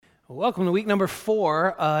Welcome to week number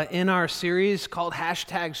 4 in our series called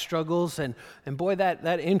 #Struggles, and boy,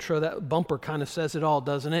 that intro, that bumper kind of says it all,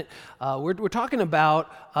 doesn't it? We're talking about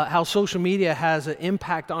how social media has an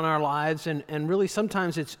impact on our lives, and really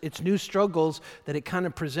sometimes it's new struggles that it kind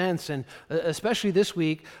of presents, and especially this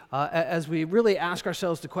week, as we really ask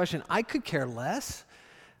ourselves the question, I could care less?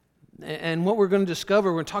 And what we're going to discover,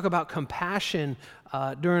 we're going to talk about compassion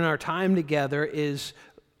during our time together,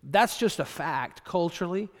 that's just a fact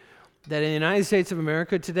culturally. That in the United States of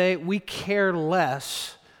America today, we care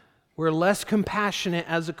less, we're less compassionate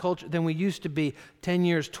as a culture than we used to be 10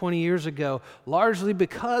 years, 20 years ago, largely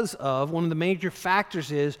because of, one of the major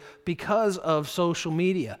factors is because of social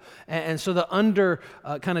media. And so the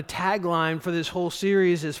kind of tagline for this whole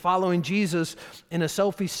series is following Jesus in a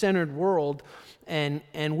selfie-centered world. And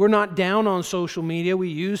we're not down on social media. We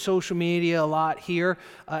use social media a lot here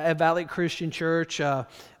at Valley Christian Church.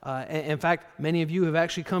 In fact, many of you have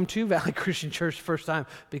actually come to Valley Christian Church the first time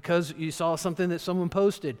because you saw something that someone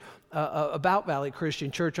posted about Valley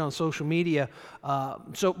Christian Church on social media.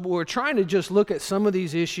 So we're trying to just look at some of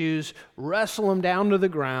these issues, wrestle them down to the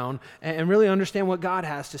ground, and really understand what God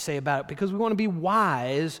has to say about it, because we want to be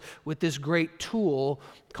wise with this great tool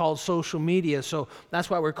called social media. So that's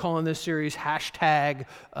why we're calling this series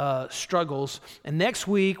 #Struggles. And next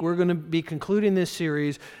week, we're going to be concluding this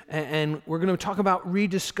series, and we're going to talk about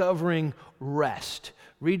rediscovering rest.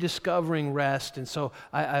 Rediscovering rest. And so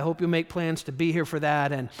I hope you'll make plans to be here for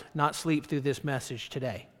that and not sleep through this message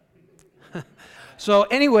today. So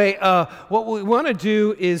anyway, what we want to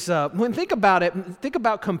do is, when think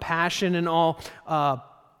about compassion and all.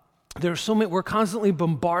 There's so many, we're constantly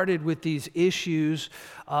bombarded with these issues,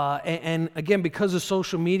 and again, because of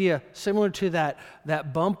social media, similar to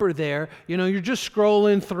that bumper there, you're just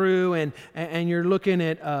scrolling through and you're looking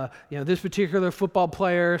at, this particular football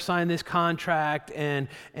player signed this contract, and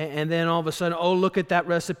then all of a sudden, oh, look at that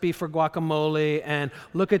recipe for guacamole, and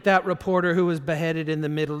look at that reporter who was beheaded in the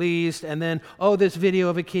Middle East, and then, oh, this video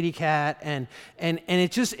of a kitty cat, and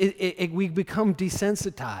it just, we become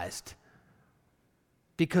desensitized,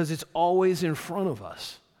 because it's always in front of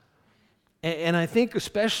us. And I think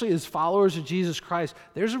especially as followers of Jesus Christ,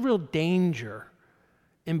 there's a real danger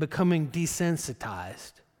in becoming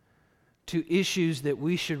desensitized to issues that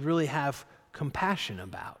we should really have compassion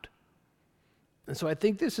about. And so I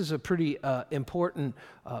think this is a pretty important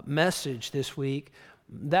message this week.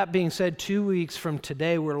 That being said, 2 weeks from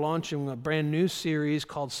today, we're launching a brand new series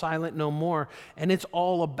called Silent No More, and it's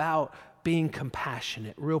all about being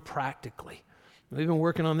compassionate, real practically. We've been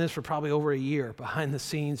working on this for probably over a year behind the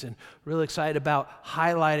scenes, and really excited about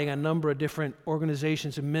highlighting a number of different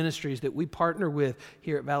organizations and ministries that we partner with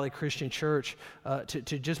here at Valley Christian Church to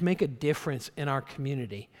just make a difference in our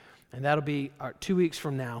community. And that'll be 2 weeks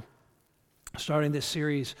from now, starting this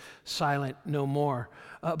series, Silent No More.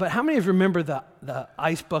 But how many of you remember the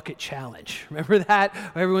Ice Bucket Challenge? Remember that?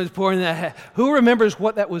 Everyone's pouring that. Who remembers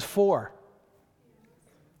what that was for?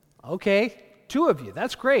 Okay. 2 of you.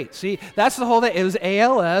 That's great. See, that's the whole thing. It was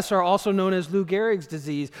ALS, or also known as Lou Gehrig's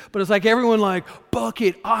disease. But it's like everyone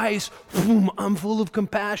bucket, ice, boom, I'm full of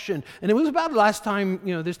compassion. And it was about last time,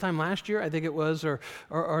 this time last year, I think it was, or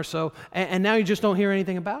so. And now you just don't hear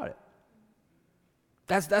anything about it.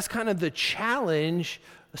 That's kind of the challenge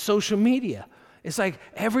of social media. It's like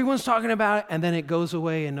everyone's talking about it, and then it goes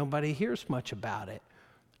away, and nobody hears much about it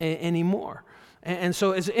anymore. And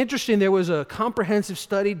so it's interesting, there was a comprehensive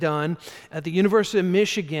study done at the University of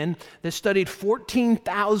Michigan that studied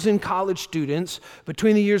 14,000 college students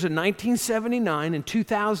between the years of 1979 and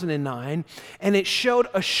 2009, and it showed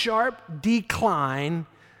a sharp decline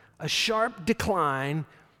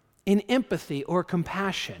in empathy or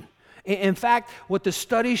compassion. In fact, what the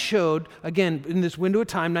study showed, again, in this window of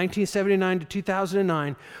time, 1979 to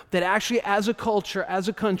 2009, that actually as a culture, as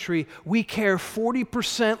a country, we care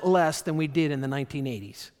 40% less than we did in the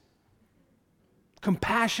 1980s.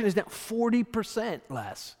 Compassion is now 40%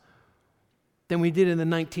 less than we did in the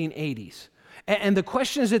 1980s. And the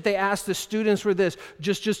questions that they asked the students were this,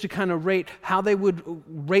 just to kind of rate how they would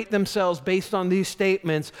rate themselves based on these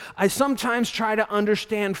statements. I sometimes try to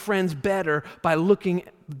understand friends better by looking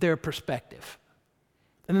at their perspective.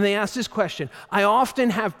 And then they asked this question, I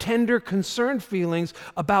often have tender, concerned feelings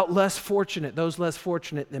about those less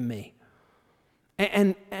fortunate than me.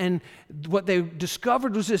 And what they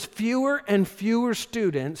discovered was this, fewer and fewer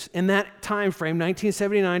students in that time frame,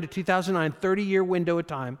 1979 to 2009, 30-year window of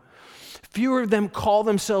time, fewer of them call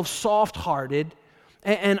themselves soft-hearted,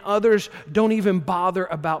 and others don't even bother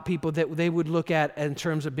about people that they would look at in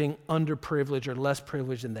terms of being underprivileged or less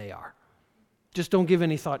privileged than they are. Just don't give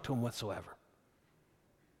any thought to them whatsoever.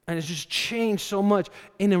 And it's just changed so much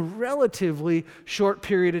in a relatively short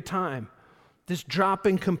period of time. This drop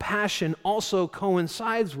in compassion also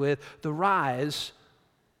coincides with the rise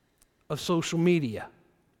of social media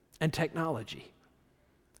and technology.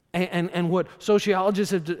 And what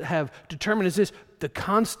sociologists have determined is this: the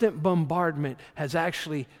constant bombardment has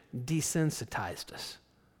actually desensitized us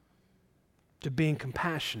to being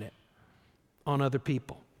compassionate on other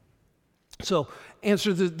people. So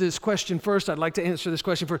answer this question first. I'd like to answer this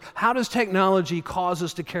question first. How does technology cause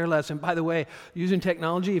us to care less? And by the way, using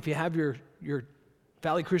technology, if you have your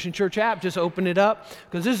Valley Christian Church app, just open it up,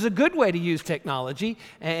 because this is a good way to use technology,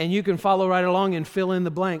 and you can follow right along and fill in the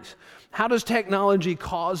blanks. How does technology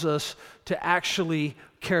cause us to actually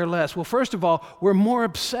care less? Well, first of all, we're more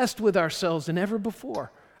obsessed with ourselves than ever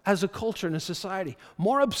before as a culture and a society.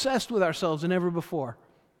 More obsessed with ourselves than ever before.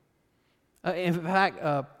 In fact,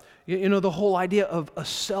 the whole idea of a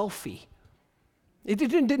selfie, it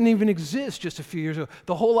didn't even exist just a few years ago.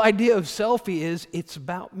 The whole idea of selfie is, it's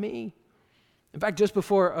about me. In fact, just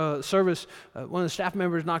before service, one of the staff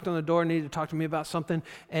members knocked on the door and needed to talk to me about something,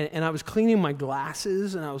 and I was cleaning my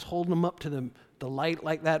glasses, and I was holding them up to the light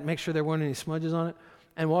like that, make sure there weren't any smudges on it,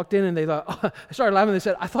 and walked in, and they thought, I started laughing. They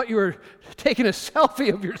said, "I thought you were taking a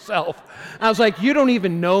selfie of yourself." I was like, "You don't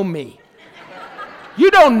even know me. You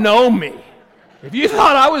don't know me. If you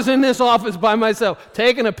thought I was in this office by myself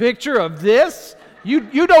taking a picture of this,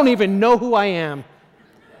 you don't even know who I am."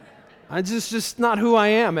 It's just not who I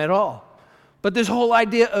am at all. But this whole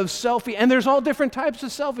idea of selfie, and there's all different types of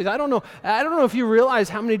selfies. I don't know if you realize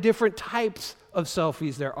how many different types of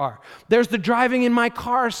selfies there are. There's the driving in my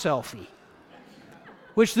car selfie,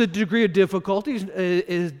 which the degree of difficulty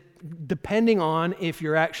is depending on if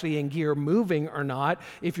you're actually in gear moving or not.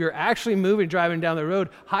 If you're actually moving, driving down the road,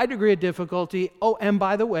 high degree of difficulty. Oh, and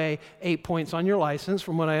by the way, 8 points on your license,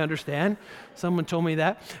 from what I understand. Someone told me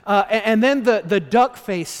that. And then the duck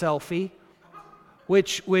face selfie,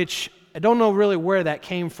 which I don't know really where that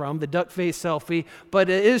came from, the duck face selfie, but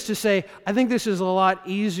it is to say, I think this is a lot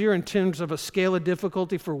easier in terms of a scale of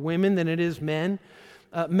difficulty for women than it is men.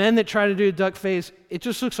 Men that try to do a duck face, it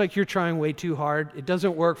just looks like you're trying way too hard. It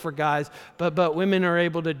doesn't work for guys, but women are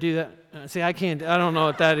able to do that. See, I don't know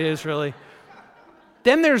what that is really.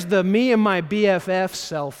 Then there's the me and my BFF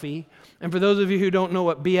selfie. And for those of you who don't know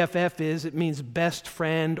what BFF is, it means best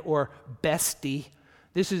friend or bestie.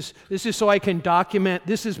 This is so I can document,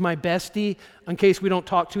 this is my bestie, in case we don't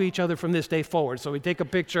talk to each other from this day forward. So we take a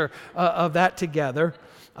picture of that together,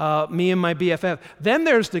 me and my BFF. Then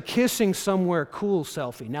there's the kissing somewhere cool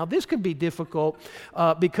selfie. Now this could be difficult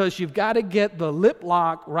because you've got to get the lip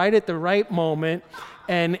lock right at the right moment,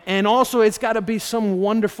 and also it's got to be some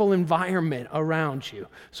wonderful environment around you.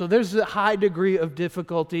 So there's a high degree of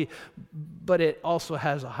difficulty, but it also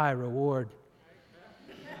has a high reward.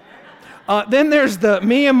 Then there's the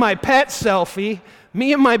me and my pet selfie.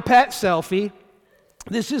 Me and my pet selfie.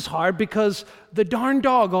 This is hard because the darn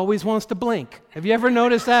dog always wants to blink. Have you ever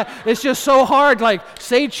noticed that? It's just so hard, like,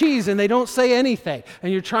 say cheese, and they don't say anything.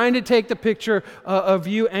 And you're trying to take the picture of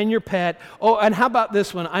you and your pet. Oh, and how about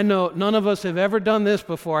this one? I know none of us have ever done this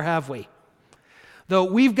before, have we? Though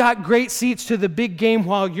we've got great seats to the big game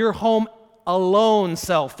while you're home alone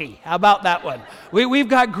selfie. How about that one? We've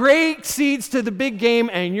got great seats to the big game,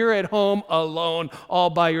 and you're at home alone, all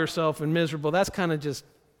by yourself and miserable. That's kind of just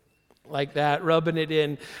like that, rubbing it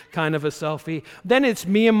in, kind of a selfie. Then it's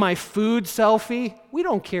me and my food selfie. We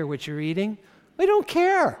don't care what you're eating. We don't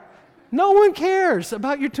care. No one cares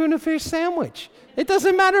about your tuna fish sandwich. It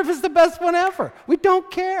doesn't matter if it's the best one ever. We don't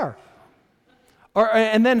care.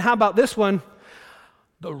 And then how about this one?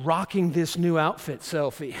 The rocking this new outfit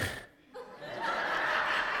selfie.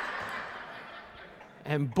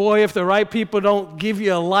 And boy, if the right people don't give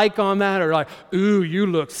you a like on that, or like, ooh, you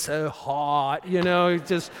look so hot, it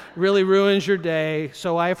just really ruins your day.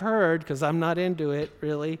 So I've heard, because I'm not into it,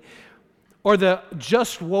 really. Or the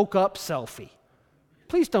just woke up selfie.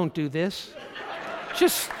 Please don't do this.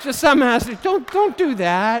 just some asking, don't do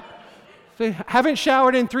that. Haven't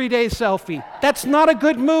showered in 3 days selfie. That's not a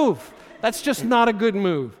good move. That's just not a good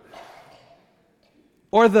move.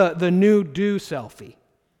 Or the new do selfie.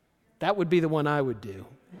 That would be the one I would do.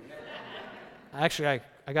 Actually,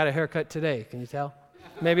 I got a haircut today. Can you tell?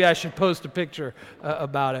 Maybe I should post a picture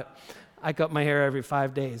about it. I cut my hair every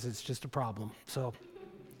 5 days. It's just a problem. So,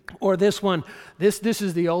 or this one. This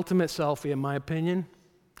is the ultimate selfie, in my opinion.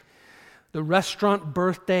 The restaurant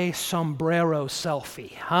birthday sombrero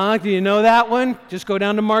selfie. Huh? Do you know that one? Just go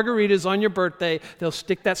down to Margarita's on your birthday. They'll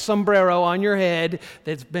stick that sombrero on your head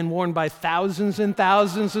that's been worn by thousands and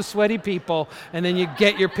thousands of sweaty people, and then you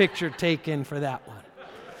get your picture taken for that one.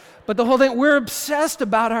 But the whole thing, we're obsessed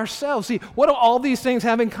about ourselves. See, what do all these things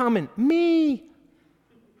have in common? Me.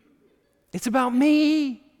 It's about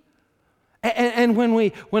me. And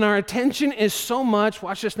when our attention is so much,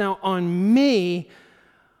 watch this now, on me,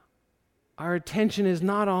 our attention is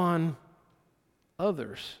not on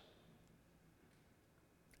others.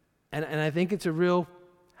 And I think it's a real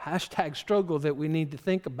hashtag struggle that we need to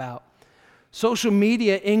think about. Social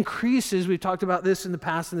media increases, we've talked about this in the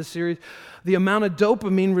past in the series, the amount of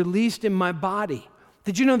dopamine released in my body.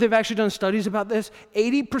 Did you know they've actually done studies about this?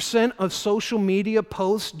 80% of social media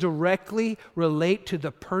posts directly relate to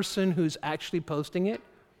the person who's actually posting it.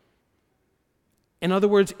 In other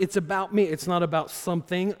words, it's about me. It's not about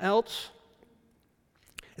something else.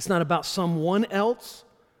 It's not about someone else.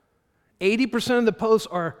 80% of the posts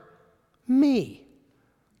are me.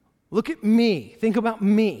 Look at me. Think about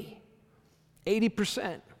me.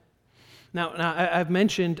 80%. Now I've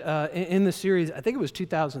mentioned in the series, I think it was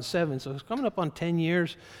 2007, so it's coming up on 10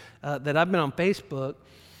 years that I've been on Facebook.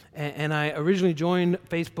 And I originally joined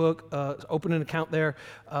Facebook, opened an account there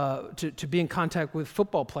to be in contact with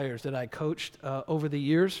football players that I coached over the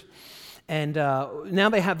years. And now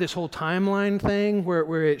they have this whole timeline thing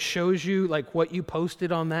where it shows you like what you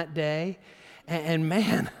posted on that day. And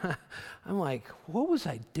man, I'm like, what was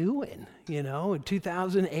I doing, in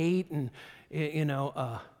 2008? And,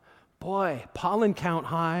 boy, pollen count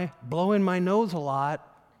high, blowing my nose a lot.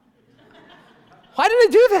 Why did I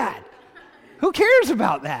do that? Who cares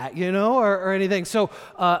about that, or anything? So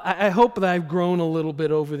I hope that I've grown a little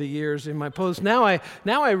bit over the years in my posts. Now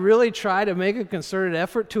I really try to make a concerted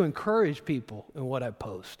effort to encourage people in what I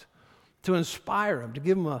post, to inspire them, to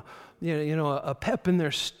give them a pep in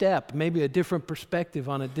their step, maybe a different perspective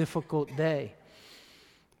on a difficult day.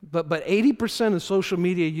 But 80% of social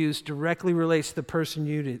media use directly relates to the person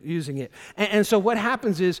using it. And so what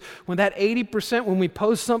happens is when that 80%, when we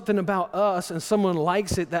post something about us and someone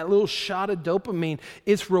likes it, that little shot of dopamine,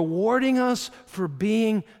 it's rewarding us for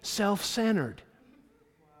being self-centered.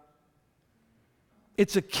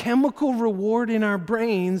 It's a chemical reward in our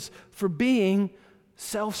brains for being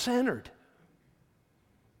self-centered.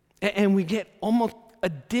 And we get almost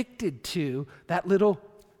addicted to that little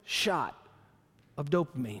shot of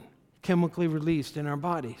dopamine chemically released in our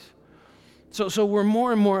bodies. So we're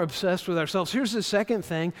more and more obsessed with ourselves. Here's the second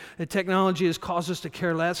thing that technology has caused us to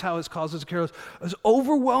care less, how it's caused us to care less, is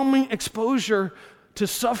overwhelming exposure to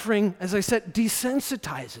suffering, as I said,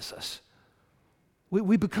 desensitizes us.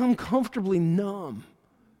 We become comfortably numb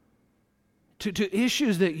to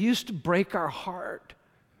issues that used to break our heart.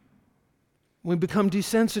 We become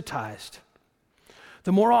desensitized.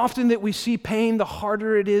 The more often that we see pain, the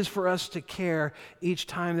harder it is for us to care each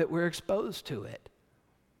time that we're exposed to it.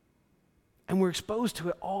 And we're exposed to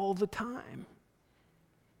it all the time.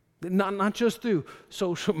 Not just through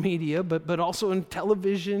social media, but also in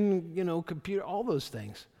television, computer, all those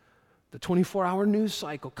things. The 24-hour news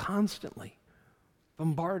cycle constantly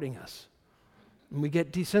bombarding us. And we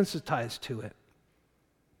get desensitized to it.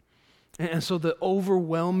 And so the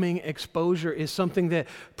overwhelming exposure is something that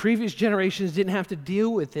previous generations didn't have to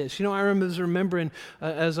deal with this. I remembering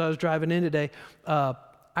as I was driving in today, I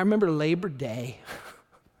remember Labor Day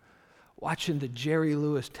watching the Jerry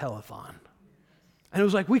Lewis telethon. And it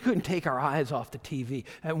was like we couldn't take our eyes off the TV.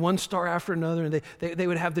 At one star after another, and they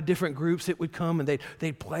would have the different groups that would come, and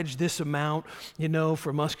they'd pledge this amount,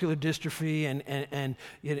 for muscular dystrophy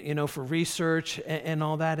and for research and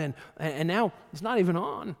all that. And now it's not even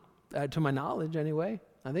on. To my knowledge, anyway.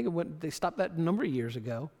 I think they stopped that a number of years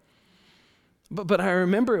ago. But I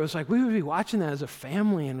remember it was like we would be watching that as a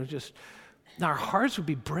family, and it was just, our hearts would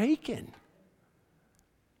be breaking.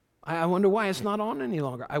 I wonder why it's not on any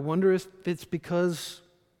longer. I wonder if it's because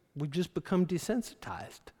we've just become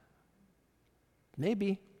desensitized.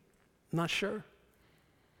 Maybe. I'm not sure.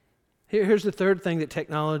 Here's the third thing that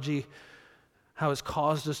technology, how it's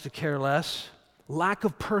caused us to care less. Lack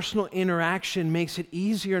of personal interaction makes it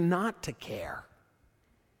easier not to care.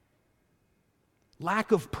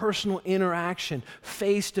 Lack of personal interaction,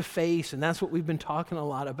 face-to-face, and that's what we've been talking a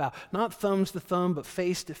lot about. Not thumbs to thumb, but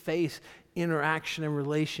face-to-face interaction and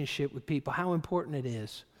relationship with people, how important it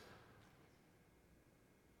is.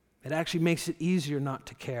 It actually makes it easier not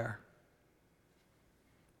to care.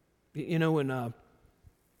 When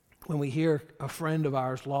we hear a friend of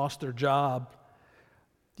ours lost their job,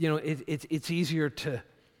 it's easier to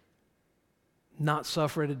not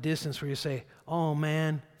suffer at a distance where you say, oh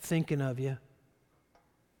man, thinking of you.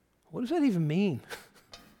 What does that even mean?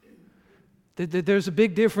 There's a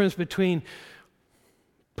big difference between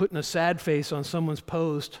putting a sad face on someone's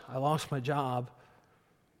post, I lost my job,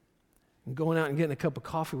 and going out and getting a cup of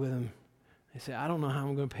coffee with them They say, I don't know how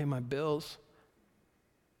I'm going to pay my bills.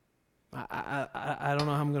 I don't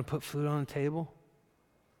know how I'm going to put food on the table.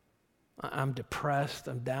 I'm depressed.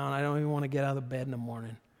 I'm down. I don't even want to get out of bed in the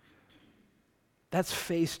morning. That's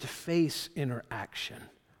face-to-face interaction.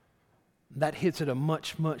 That hits at a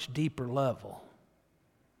much, much deeper level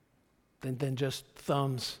than just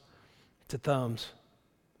thumbs to thumbs.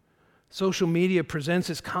 Social media presents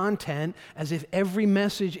its content as if every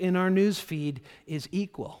message in our news feed is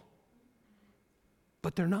equal.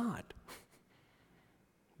 But they're not.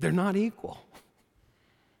 They're not equal.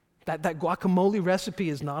 That guacamole recipe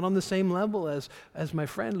is not on the same level as my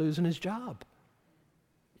friend losing his job.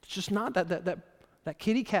 It's just not. That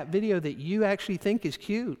kitty cat video that you actually think is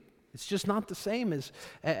cute, it's just not the same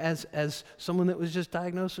as someone that was just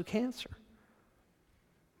diagnosed with cancer.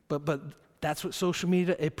 But that's what social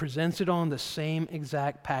media, it presents it on the same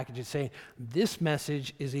exact package. It's saying this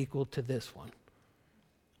message is equal to this one.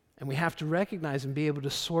 And we have to recognize and be able to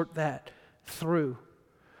sort that through.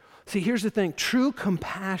 See, here's the thing. True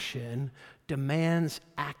compassion demands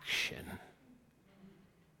action.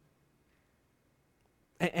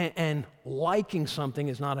 And liking something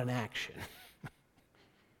is not an action.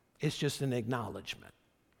 It's just an acknowledgement.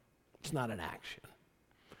 It's not an action.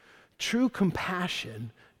 True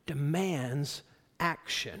compassion demands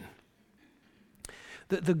action.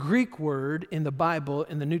 The Greek word in the Bible,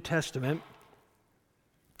 in the New Testament,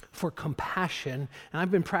 for compassion, and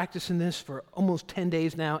I've been practicing this for almost 10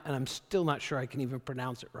 days now, and I'm still not sure I can even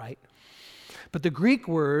pronounce it right. But the Greek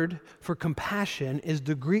word for compassion is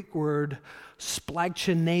the Greek word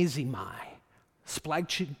splagchnizomai.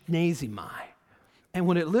 Splagchnizomai. And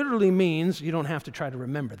what it literally means, you don't have to try to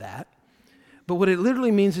remember that, but what it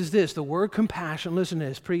literally means is this. The word compassion, listen to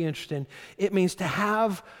this, pretty interesting. It means to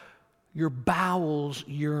have your bowels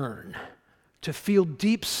yearn, to feel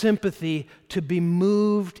deep sympathy, to be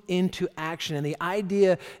moved into action. And the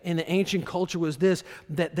idea in the ancient culture was this,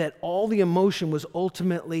 that all the emotion was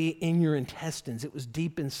ultimately in your intestines. It was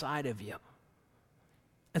deep inside of you.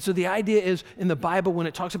 And so the idea is, in the Bible, when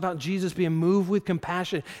it talks about Jesus being moved with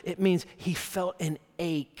compassion, it means he felt an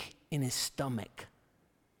ache in his stomach.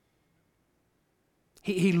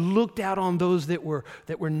 He looked out on those that were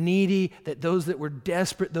needy, those that were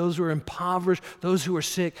desperate, those who were impoverished, those who were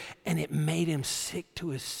sick, and it made him sick to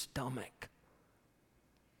his stomach.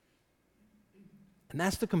 And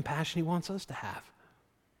that's the compassion he wants us to have.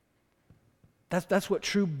 That's what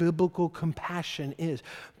true biblical compassion is.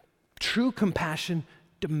 True compassion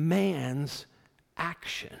demands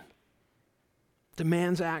action.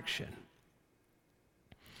 Demands action.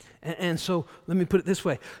 And so let me put it this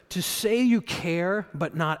way. To say you care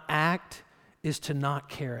but not act is to not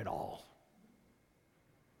care at all.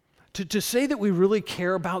 To say that we really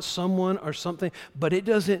care about someone or something, but it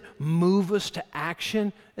doesn't move us to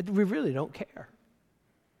action, we really don't care.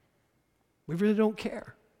 We really don't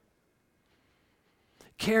care.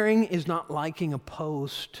 Caring is not liking a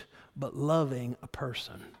post, but loving a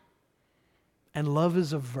person. And love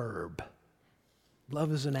is a verb.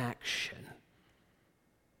 Love is an action.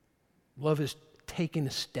 Love is taking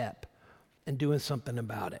a step and doing something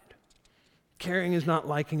about it. Caring is not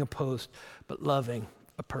liking a post, but loving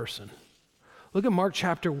a person. Look at Mark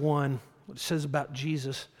chapter 1, what it says about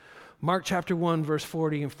Jesus. Mark chapter 1, verse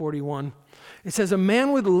 40 and 41. It says, a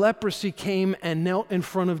man with leprosy came and knelt in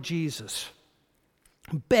front of Jesus,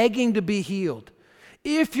 begging to be healed.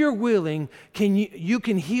 If you're willing, you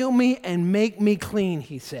can heal me and make me clean,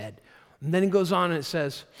 he said. And then he goes on and it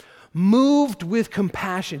says, moved with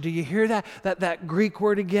compassion. Do you hear that Greek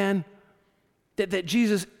word again? That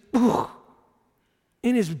Jesus,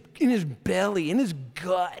 in his belly, in his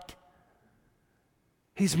gut,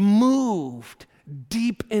 he's moved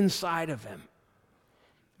deep inside of him.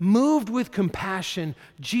 Moved with compassion,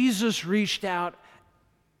 Jesus reached out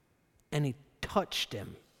and he touched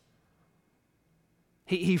him.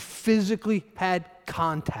 He physically had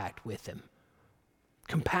contact with him.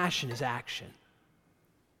 Compassion is action.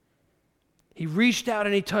 He reached out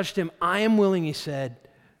and he touched him. I am willing, he said,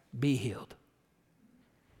 be healed.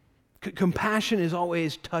 Compassion is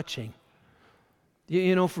always touching.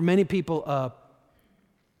 You know, for many people,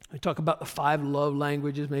 we talk about the 5 love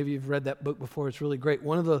languages. Maybe you've read that book before. It's really great.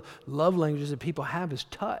 One of the love languages that people have is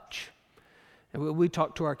touch. And we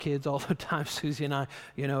talk to our kids all the time, Susie and I,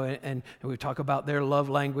 you know, and we talk about their love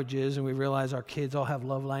languages, and we realize our kids all have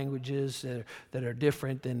love languages that are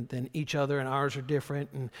different than each other, and ours are different.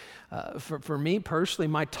 And for me personally,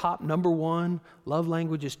 my top number 1 love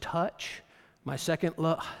language is touch. My second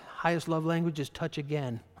highest love language is touch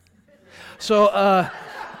again. So,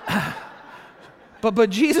 but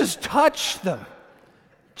Jesus touched them.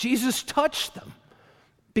 Jesus touched them.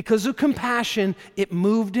 Because of compassion, it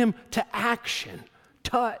moved him to action,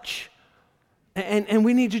 touch. And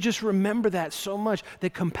we need to just remember that so much,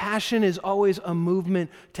 that compassion is always a movement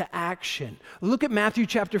to action. Look at Matthew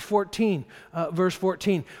chapter 14, verse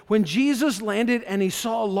 14. When Jesus landed and he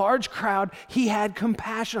saw a large crowd, he had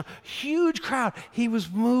compassion. Huge crowd. He was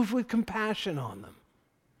moved with compassion on them.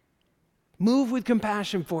 Moved with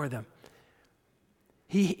compassion for them.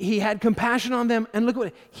 He had compassion on them, and look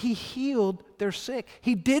what he healed their sick.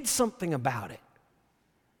 He did something about it.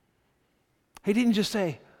 He didn't just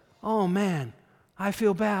say, "Oh man, I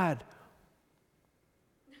feel bad,"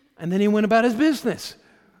 and then he went about his business.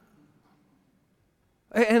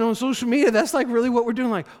 And on social media, that's like really what we're doing,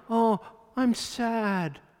 like, "Oh, I'm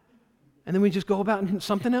sad," and then we just go about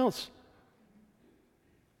something else.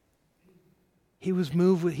 He was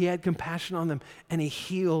moved with, he had compassion on them, and he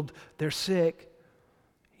healed their sick.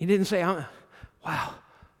 He didn't say, "Wow,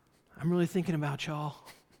 I'm really thinking about y'all,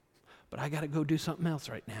 but I got to go do something else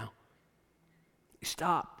right now." He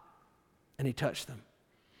stopped and he touched them.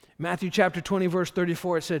 Matthew chapter 20, verse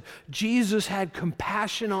 34, it said, Jesus had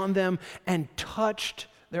compassion on them and touched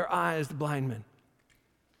their eyes, the blind men.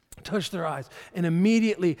 Touched their eyes. And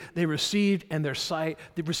immediately they received their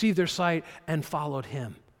sight and followed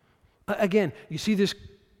him. Again, you see this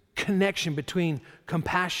connection between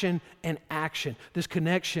compassion and action, this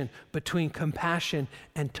connection between compassion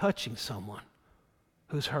and touching someone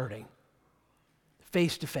who's hurting,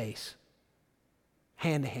 face to face,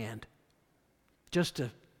 hand to hand, just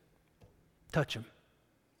to touch them,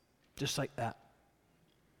 just like that.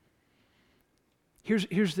 Here's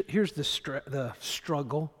the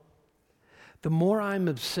struggle. The more I'm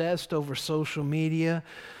obsessed over social media,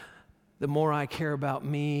 the more I care about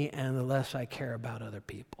me and the less I care about other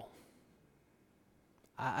people.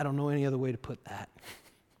 I don't know any other way to put that.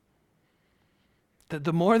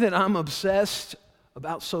 The more that I'm obsessed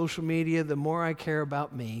about social media, the more I care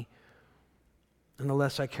about me and the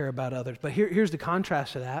less I care about others. But here's the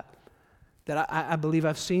contrast to that I believe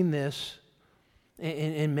I've seen this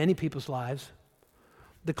in many people's lives.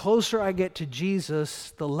 The closer I get to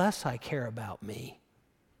Jesus, the less I care about me,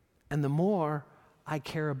 and the more I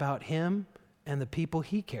care about him and the people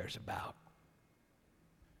he cares about.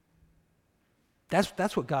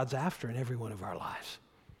 That's what God's after in every one of our lives.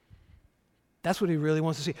 That's what he really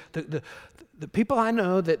wants to see. The people I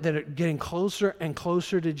know that are getting closer and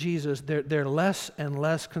closer to Jesus, they're less and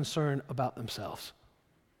less concerned about themselves.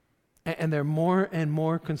 And they're more and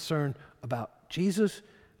more concerned about Jesus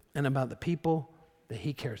and about the people that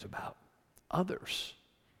he cares about. Others,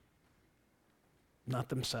 not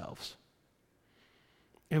themselves.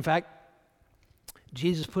 In fact,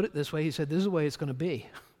 Jesus put it this way. He said, this is the way it's going to be.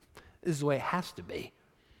 This is the way it has to be.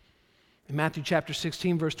 In Matthew chapter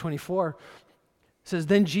 16, verse 24, it says,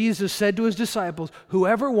 then Jesus said to his disciples,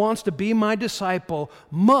 whoever wants to be my disciple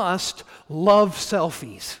must love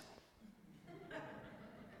selfies.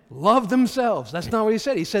 Love themselves. That's not what he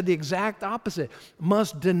said. He said the exact opposite.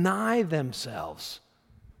 Must deny themselves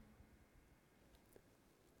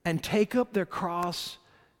and take up their cross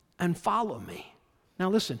and follow me. Now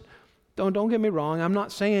listen, don't get me wrong. I'm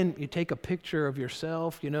not saying you take a picture of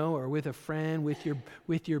yourself, or with a friend, with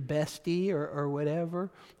your bestie or whatever,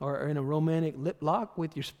 or in a romantic lip lock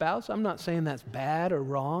with your spouse. I'm not saying that's bad or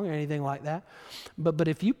wrong or anything like that. But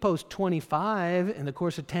if you post 25 in the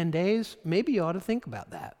course of 10 days, maybe you ought to think about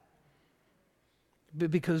that.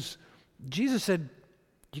 Because Jesus said,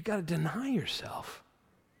 you got to deny yourself.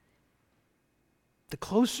 The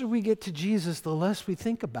closer we get to Jesus, the less we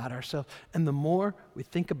think about ourselves, and the more we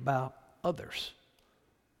think about others.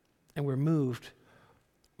 And we're moved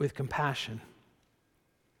with compassion.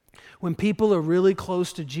 When people are really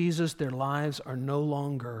close to Jesus, their lives are no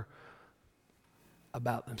longer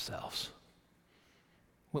about themselves.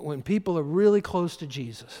 When people are really close to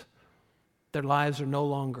Jesus, their lives are no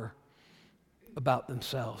longer about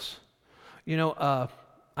themselves.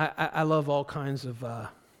 I love all kinds of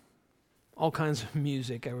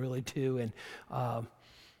music. I really do. And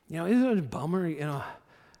isn't it a bummer?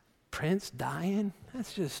 Prince dying.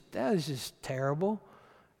 That was just terrible.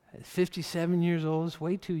 At 57 years old, it's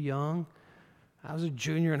way too young. I was a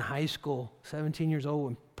junior in high school, 17 years old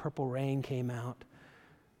when Purple Rain came out.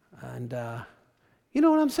 And you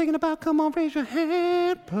know what I'm singing about? Come on, raise your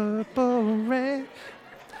hand. Purple Rain.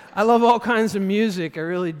 I love all kinds of music. I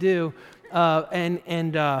really do. I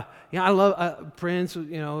love Prince. I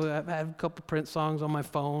have a couple Prince songs on my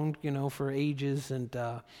phone, for ages. And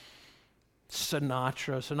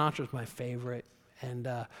Sinatra. Sinatra's my favorite. And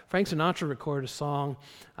Frank Sinatra recorded a song.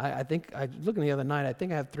 I think, I was looking the other night, I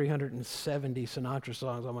think I have 370 Sinatra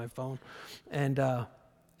songs on my phone. And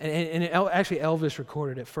Actually, Elvis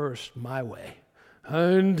recorded it first, My Way.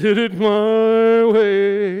 I did it my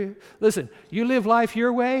way. Listen, you live life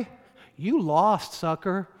your way, you lost,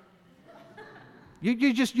 sucker.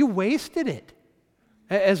 You wasted it.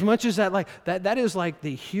 As much as that is like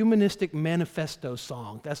the Humanistic Manifesto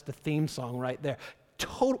song. That's the theme song right there.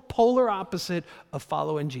 Total polar opposite of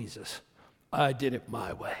following Jesus. I did it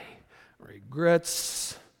my way.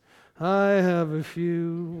 Regrets, I have a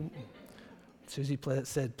few. Susie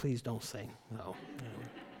said, please don't sing. No.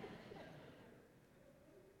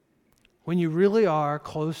 When you really are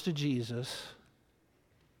close to Jesus,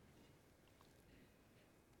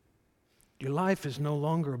 your life is no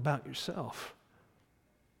longer about yourself.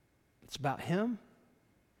 It's about Him,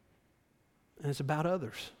 and it's about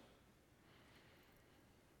others.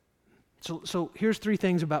 So here's 3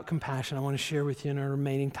 things about compassion I want to share with you in our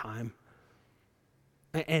remaining time.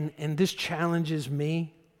 And this challenges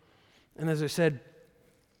me. And as I said,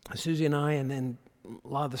 Susie and I, and then a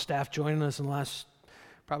lot of the staff joining us in the last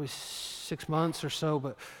probably 6 months or so,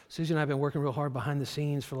 but Susie and I have been working real hard behind the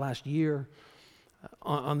scenes for the last year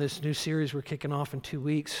on this new series we're kicking off in 2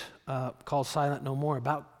 weeks called Silent No More,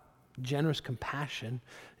 about generous compassion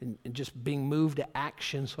and just being moved to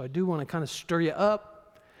action. So I do want to kind of stir you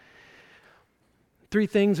up. 3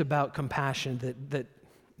 things about compassion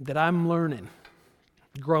that I'm learning,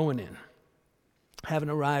 growing in.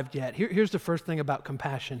 Haven't arrived yet. Here's the first thing about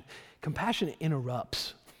compassion. Compassion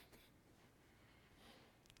interrupts.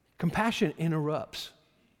 Compassion interrupts.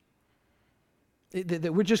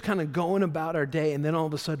 That we're just kind of going about our day, and then all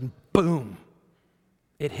of a sudden, boom,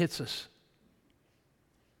 it hits us.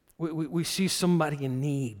 We see somebody in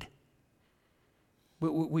need.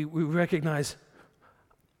 We recognize,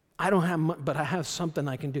 I don't have much, but I have something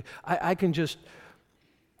I can do. I can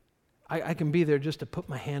be there just to put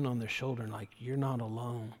my hand on their shoulder and like, you're not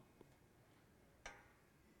alone.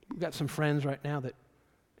 We've got some friends right now that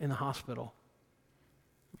in the hospital.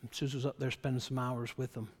 Susan was up there spending some hours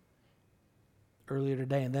with them earlier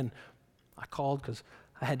today, and then I called because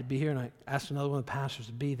I had to be here, and I asked another one of the pastors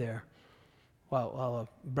to be there while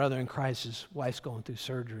a brother in Christ's wife's going through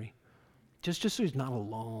surgery, just so he's not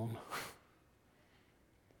alone.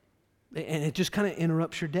 And it just kind of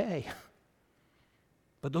interrupts your day.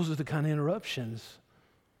 But those are the kind of interruptions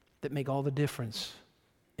that make all the difference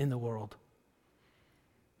in the world.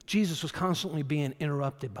 Jesus was constantly being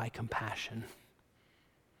interrupted by compassion.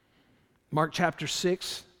 Mark chapter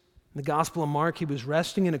 6, in the Gospel of Mark, he was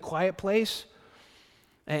resting in a quiet place,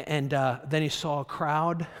 and then he saw a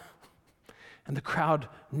crowd, and the crowd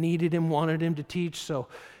needed him, wanted him to teach, so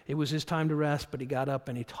it was his time to rest, but he got up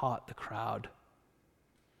and he taught the crowd.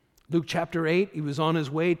 Luke chapter 8, he was on his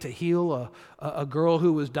way to heal a girl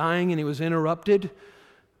who was dying, and he was interrupted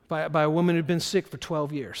by a woman who had been sick for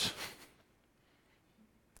 12 years.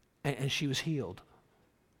 And she was healed.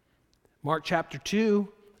 Mark chapter 2,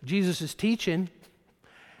 Jesus is teaching,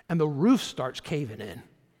 and the roof starts caving in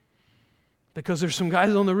because there's some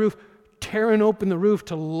guys on the roof tearing open the roof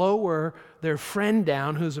to lower their friend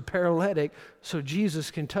down who's a paralytic so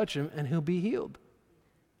Jesus can touch him and he'll be healed.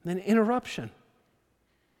 Then interruption.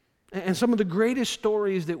 And some of the greatest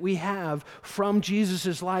stories that we have from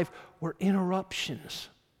Jesus' life were interruptions,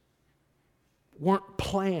 weren't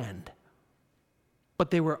planned,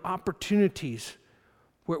 but they were opportunities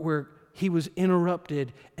where he was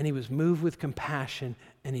interrupted and he was moved with compassion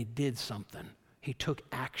and he did something. He took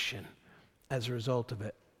action as a result of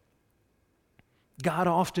it. God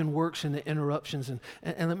often works in the interruptions. And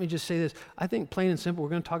let me just say this. I think plain and simple,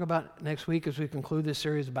 we're going to talk about next week as we conclude this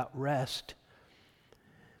series about rest.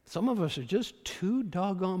 Some of us are just too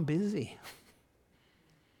doggone busy.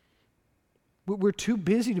 We're too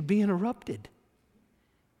busy to be interrupted.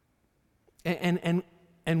 And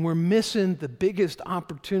we're missing the biggest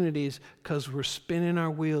opportunities because we're spinning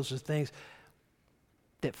our wheels with things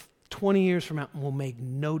that 20 years from now will make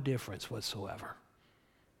no difference whatsoever.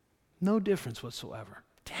 No difference whatsoever.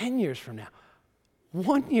 10 years from now,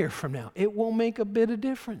 1 year from now, it won't make a bit of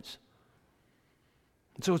difference.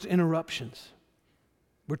 And so it's interruptions.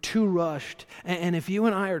 We're too rushed. And if you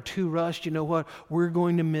and I are too rushed, you know what? We're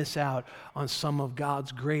going to miss out on some of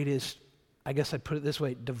God's greatest, I guess I'd put it this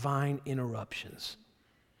way, divine interruptions.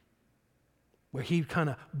 Where he kind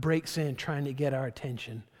of breaks in trying to get our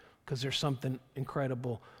attention because there's something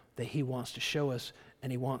incredible that he wants to show us,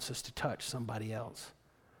 and he wants us to touch somebody else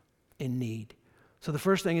in need. So the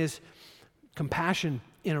first thing is compassion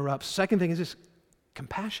interrupts. Second thing is this: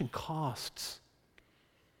 compassion costs.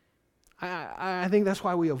 I think that's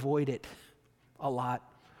why we avoid it a lot.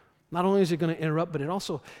 Not only is it going to interrupt, but it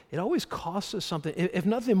always costs us something. If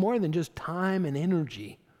nothing more than just time and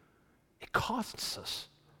energy, it costs us.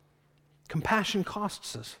 Compassion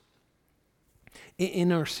costs us.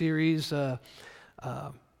 In our series,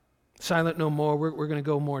 Silent No More, we're going to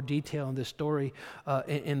go more detail in this story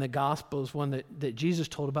in the Gospels, one that Jesus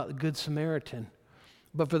told about the Good Samaritan.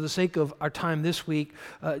 But for the sake of our time this week,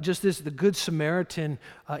 the Good Samaritan,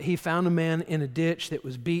 he found a man in a ditch that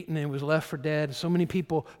was beaten and was left for dead. So many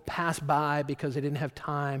people passed by because they didn't have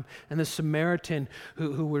time. And the Samaritan,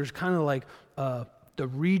 who was kind of like the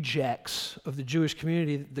rejects of the Jewish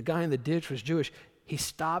community, the guy in the ditch was Jewish. He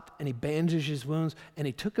stopped and he bandaged his wounds and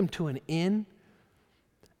he took him to an inn.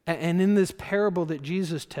 And in this parable that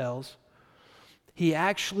Jesus tells, he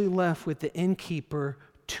actually left with the innkeeper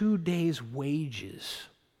 2 days' wages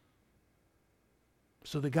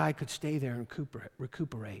so the guy could stay there and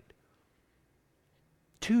recuperate.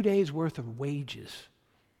 2 days' worth of wages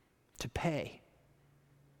to pay.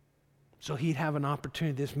 So he'd have an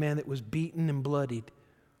opportunity, this man that was beaten and bloodied,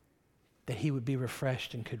 that he would be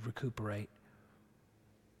refreshed and could recuperate.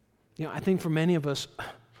 You know, I think for many of us,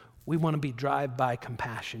 we want to be driven by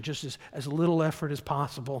compassion, just as little effort as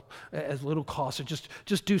possible, as little cost. So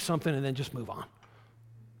just do something and then just move on.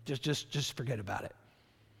 Just forget about it.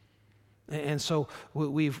 And so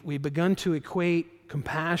we've begun to equate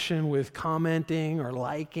compassion with commenting or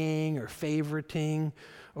liking or favoriting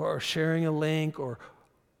or sharing a link or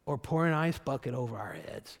pouring an ice bucket over our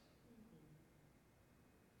heads.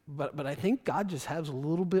 But I think God just has a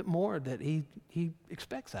little bit more that he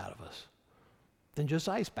expects out of us than just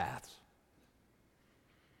ice baths.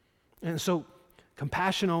 And so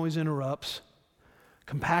compassion always interrupts.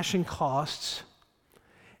 Compassion costs.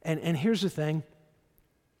 And here's the thing.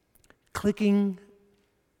 Clicking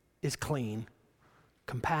is clean.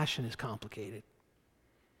 Compassion is complicated.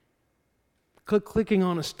 Clicking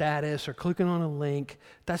on a status or clicking on a link,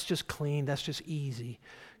 that's just clean, that's just easy.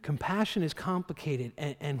 Compassion is complicated.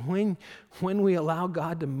 And when we allow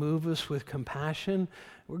God to move us with compassion,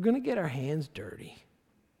 we're going to get our hands dirty.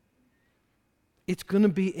 It's going to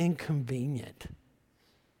be inconvenient.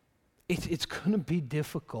 It's going to be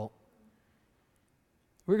difficult.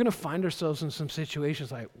 We're going to find ourselves in some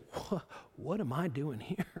situations like, what am I doing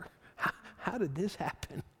here? How did this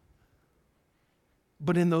happen?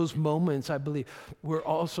 But in those moments, I believe,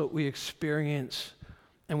 we experience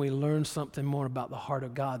and we learn something more about the heart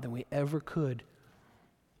of God than we ever could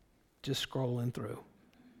just scrolling through.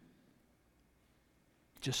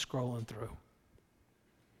 Just scrolling through.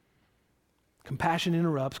 Compassion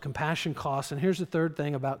interrupts, compassion costs. And here's the third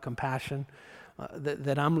thing about compassion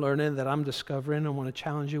that I'm learning, that I'm discovering, I want to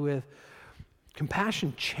challenge you with.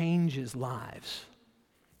 Compassion changes lives.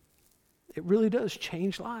 It really does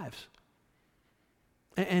change lives.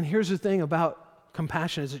 And here's the thing about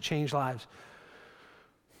compassion is it changed lives.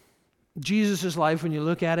 Jesus' life, when you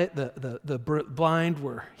look at it, the blind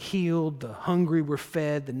were healed, the hungry were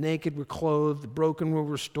fed, the naked were clothed, the broken were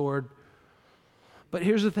restored. But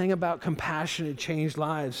here's the thing about compassion, it changed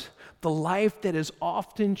lives. The life that is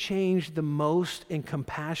often changed the most in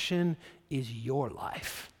compassion is your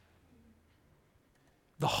life.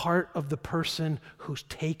 The heart of the person who's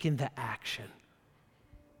taken the action.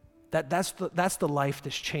 That's the life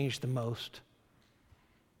that's changed the most.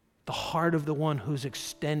 The heart of the one who's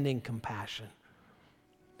extending compassion,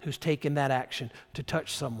 who's taken that action to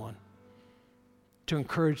touch someone, to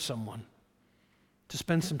encourage someone, to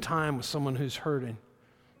spend some time with someone who's hurting,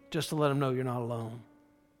 just to let them know you're not alone.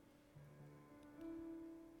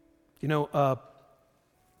 You know,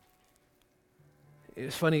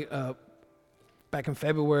 it's funny, back in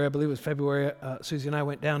February, I believe it was February, Susie and I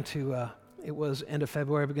went down to, it was end of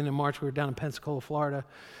February, beginning of March, we were down in Pensacola, Florida,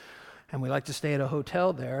 and we like to stay at a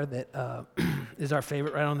hotel there that is our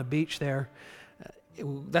favorite, right on the beach there.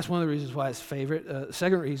 That's one of the reasons why it's favorite. The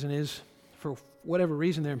second reason is, for whatever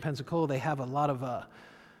reason there in Pensacola, they have a lot of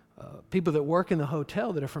people that work in the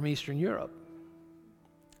hotel that are from Eastern Europe.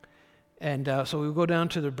 And so we go down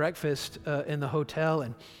to the breakfast in the hotel,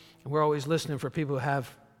 and we're always listening for people who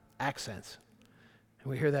have accents.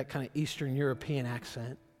 And we hear that kind of Eastern European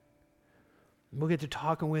accent. And we'll get to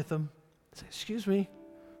talking with them. Say, excuse me.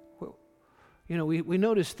 Well, you know, we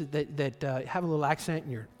noticed that you have a little accent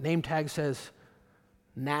and your name tag says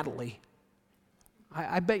Natalie.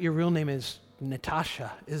 I bet your real name is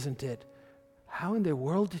Natasha, isn't it? How in the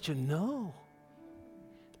world did you know?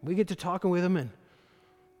 We get to talking with them, and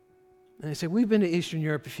they say, we've been to Eastern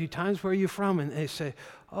Europe a few times. Where are you from? And they say,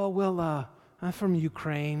 oh, well, I'm from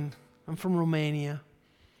Ukraine. I'm from Romania.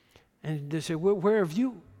 And they say, where have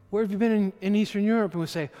you been in Eastern Europe? And we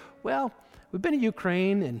say, well, we've been to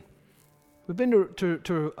Ukraine, and we've been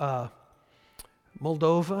to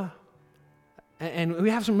Moldova, and we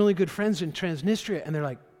have some really good friends in Transnistria. And they're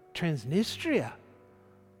like, Transnistria?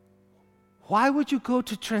 Why would you go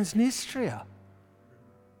to Transnistria?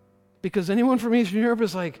 Because anyone from Eastern Europe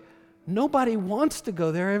is like, nobody wants to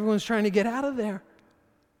go there. Everyone's trying to get out of there.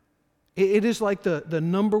 It is like the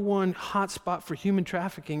number one hotspot for human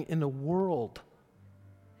trafficking in the world.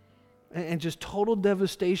 And just total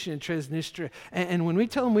devastation in Transnistria. And when we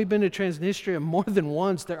tell them we've been to Transnistria more than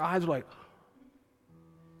once, their eyes are like,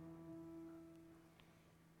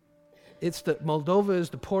 Moldova is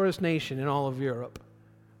the poorest nation in all of Europe.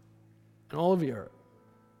 In all of Europe.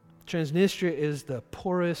 Transnistria is the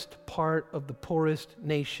poorest part of the poorest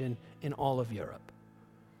nation in all of Europe.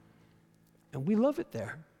 And we love it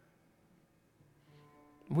there.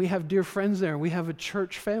 We have dear friends there, and we have a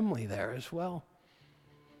church family there as well.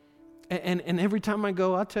 And every time I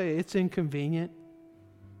go, I'll tell you, it's inconvenient.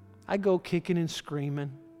 I go kicking and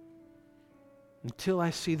screaming until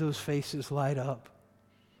I see those faces light up.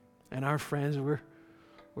 And our friends, we're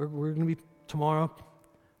going to be tomorrow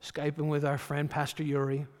Skyping with our friend Pastor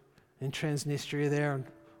Yuri in Transnistria there. And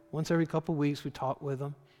once every couple of weeks we talk with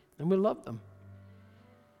them, and we love them.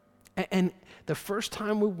 And the first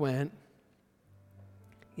time we went,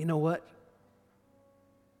 you know what?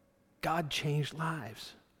 God changed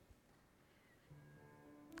lives.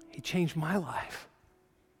 He changed my life.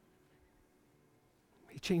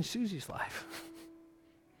 He changed Susie's life.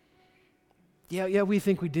 Yeah, we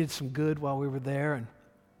think we did some good while we were there, and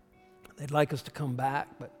they'd like us to come back,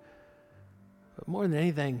 but more than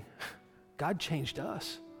anything, God changed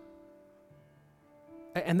us.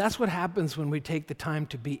 And that's what happens when we take the time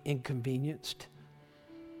to be inconvenienced.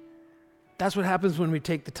 That's what happens when we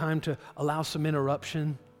take the time to allow some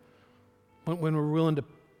interruption, when we're willing to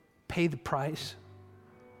pay the price.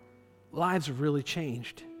 Lives have really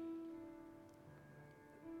changed.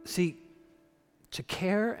 See, to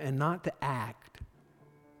care and not to act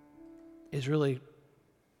is really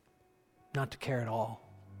not to care at all.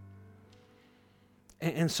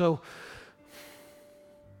 And so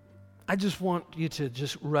I just want you to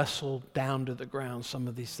just wrestle down to the ground some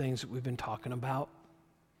of these things that we've been talking about.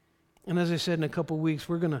 And as I said, in a couple of weeks,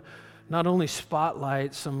 we're going to not only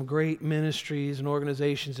spotlight some great ministries and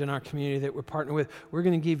organizations in our community that we're partnering with, we're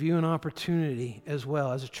going to give you an opportunity as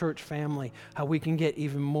well as a church family, how we can get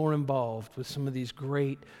even more involved with some of these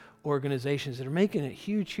great organizations that are making a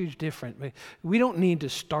huge, huge difference. We don't need to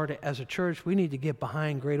start it as a church. We need to get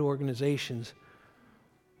behind great organizations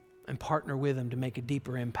and partner with them to make a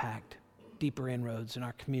deeper impact, deeper inroads in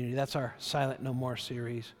our community. That's our Silent No More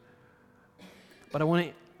series. But I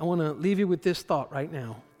want to leave you with this thought right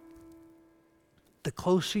now. The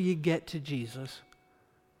closer you get to Jesus,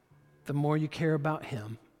 the more you care about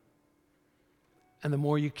him, and the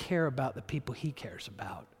more you care about the people he cares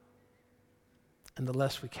about, and the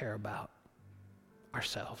less we care about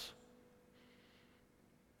ourselves.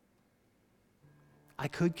 I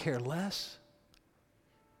could care less.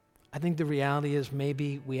 I think the reality is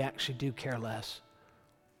maybe we actually do care less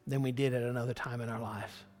than we did at another time in our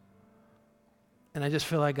lives. And I just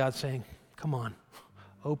feel like God's saying, come on,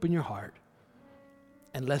 open your heart,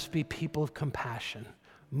 and let's be people of compassion,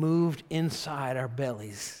 moved inside our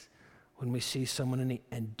bellies when we see someone in need,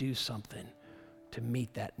 and do something to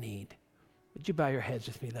meet that need. Would you bow your heads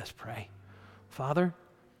with me? Let's pray. Father,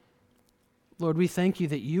 Lord, we thank you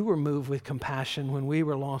that you were moved with compassion when we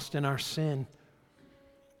were lost in our sin,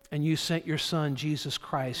 and you sent your Son, Jesus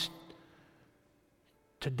Christ,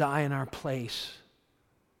 to die in our place.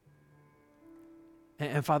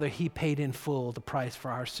 And Father, he paid in full the price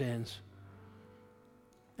for our sins.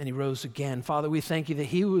 And he rose again. Father, we thank you that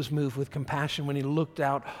he was moved with compassion when he looked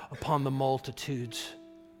out upon the multitudes.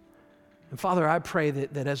 And Father, I pray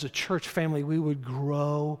that as a church family, we would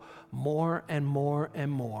grow more and more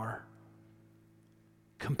and more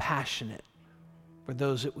compassionate for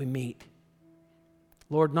those that we meet.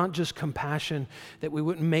 Lord, not just compassion, that we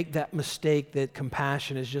wouldn't make that mistake that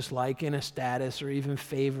compassion is just liking a status or even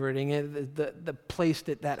favoriting it, the place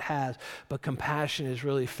that has, but compassion is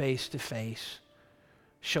really face to face,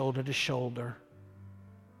 shoulder to shoulder,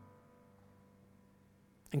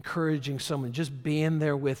 encouraging someone, just being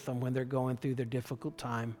there with them when they're going through their difficult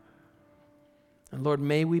time. And Lord,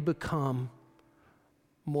 may we become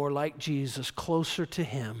more like Jesus, closer to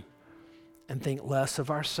him, and think less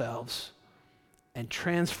of ourselves, and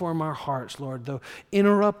transform our hearts, Lord, though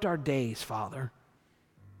interrupt our days, Father.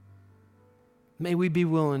 May we be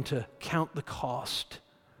willing to count the cost,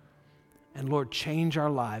 and Lord, change our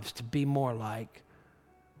lives to be more like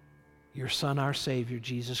your Son, our Savior,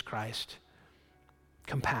 Jesus Christ,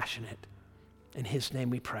 compassionate. In his name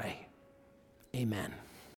we pray. Amen.